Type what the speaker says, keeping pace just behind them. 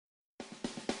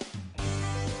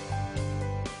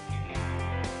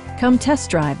Come test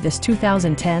drive this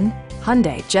 2010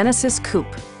 Hyundai Genesis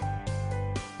Coupe.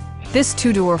 This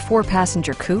two-door,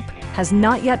 four-passenger coupe has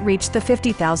not yet reached the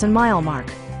 50,000-mile mark.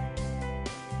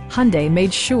 Hyundai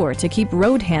made sure to keep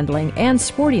road handling and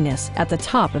sportiness at the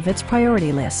top of its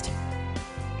priority list.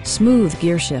 Smooth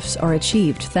gear shifts are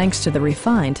achieved thanks to the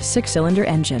refined six-cylinder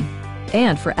engine.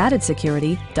 And for added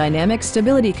security, dynamic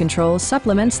stability control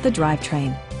supplements the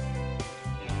drivetrain.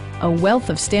 A wealth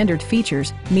of standard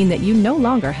features mean that you no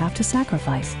longer have to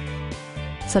sacrifice,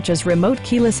 such as remote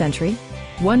keyless entry,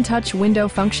 one-touch window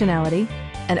functionality,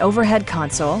 an overhead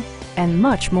console, and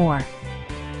much more.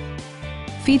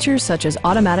 Features such as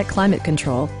automatic climate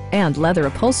control and leather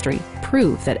upholstery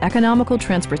prove that economical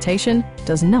transportation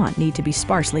does not need to be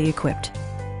sparsely equipped.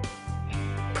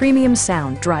 Premium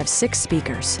sound drives 6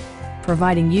 speakers,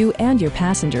 providing you and your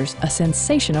passengers a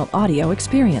sensational audio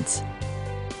experience.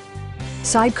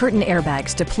 Side curtain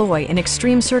airbags deploy in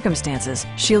extreme circumstances,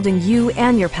 shielding you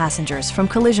and your passengers from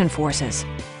collision forces.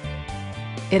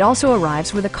 It also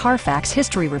arrives with a Carfax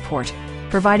history report,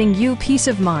 providing you peace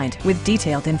of mind with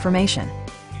detailed information.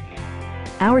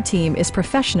 Our team is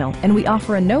professional and we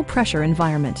offer a no-pressure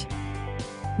environment.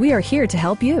 We are here to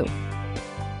help you.